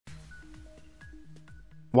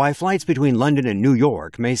Why flights between London and New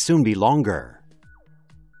York may soon be longer.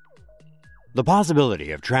 The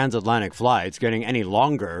possibility of transatlantic flights getting any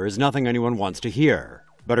longer is nothing anyone wants to hear.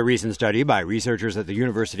 But a recent study by researchers at the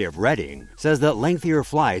University of Reading says that lengthier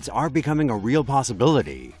flights are becoming a real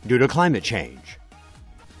possibility due to climate change.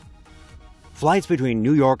 Flights between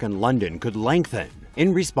New York and London could lengthen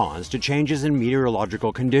in response to changes in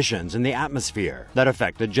meteorological conditions in the atmosphere that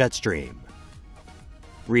affect the jet stream.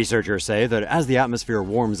 Researchers say that as the atmosphere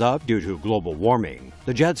warms up due to global warming,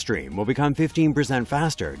 the jet stream will become 15%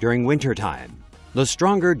 faster during wintertime. The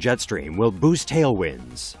stronger jet stream will boost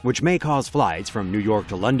tailwinds, which may cause flights from New York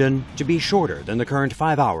to London to be shorter than the current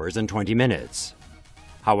 5 hours and 20 minutes.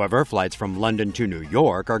 However, flights from London to New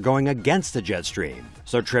York are going against the jet stream,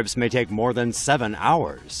 so trips may take more than 7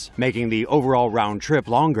 hours, making the overall round trip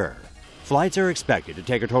longer. Flights are expected to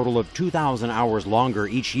take a total of 2,000 hours longer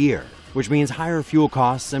each year, which means higher fuel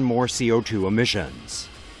costs and more CO2 emissions.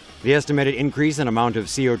 The estimated increase in amount of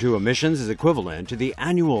CO2 emissions is equivalent to the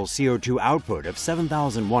annual CO2 output of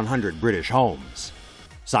 7,100 British homes.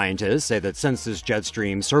 Scientists say that since this jet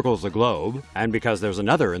stream circles the globe, and because there's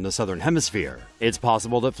another in the southern hemisphere, it's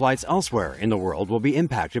possible that flights elsewhere in the world will be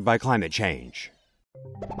impacted by climate change.